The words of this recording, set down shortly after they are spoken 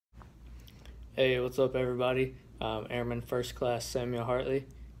Hey, what's up, everybody? I'm Airman First Class Samuel Hartley.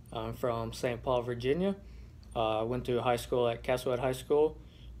 I'm from St. Paul, Virginia. I went to high school at Castlewood High School.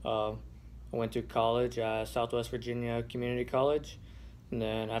 I went to college at Southwest Virginia Community College. And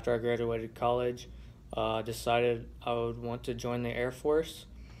then after I graduated college, I decided I would want to join the Air Force.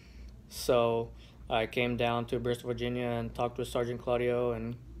 So I came down to Bristol, Virginia and talked with Sergeant Claudio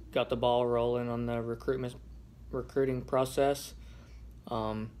and got the ball rolling on the recruiting process.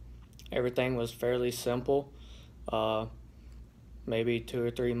 Um, Everything was fairly simple. Uh, Maybe 2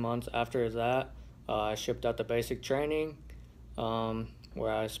 or 3 months after that, I shipped out the basic training,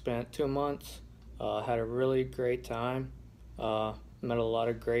 where I spent 2 months. Had a really great time. Met a lot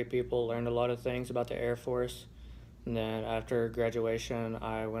of great people, learned a lot of things about the Air Force. And then after graduation,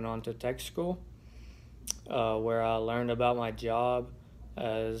 I went on to tech school, where I learned about my job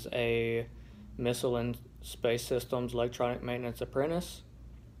as a missile and space systems electronic maintenance apprentice.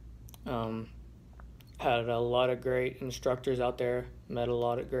 Um, had a lot of great instructors out there, met a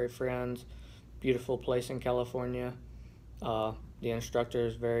lot of great friends, beautiful place in California. The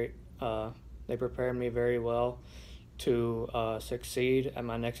instructors they prepared me very well to succeed at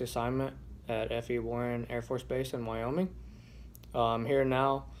my next assignment at F.E. Warren Air Force Base in Wyoming. I'm here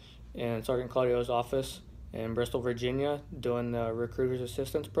now in Sergeant Claudio's office in Bristol, Virginia, doing the Recruiters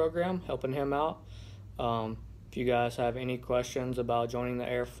Assistance Program, helping him out. If you guys have any questions about joining the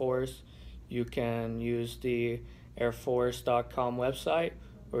Air Force, you can use the airforce.com website,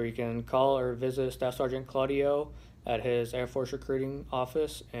 or you can call or visit Staff Sergeant Claudio at his Air Force recruiting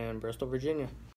office in Bristol, Virginia.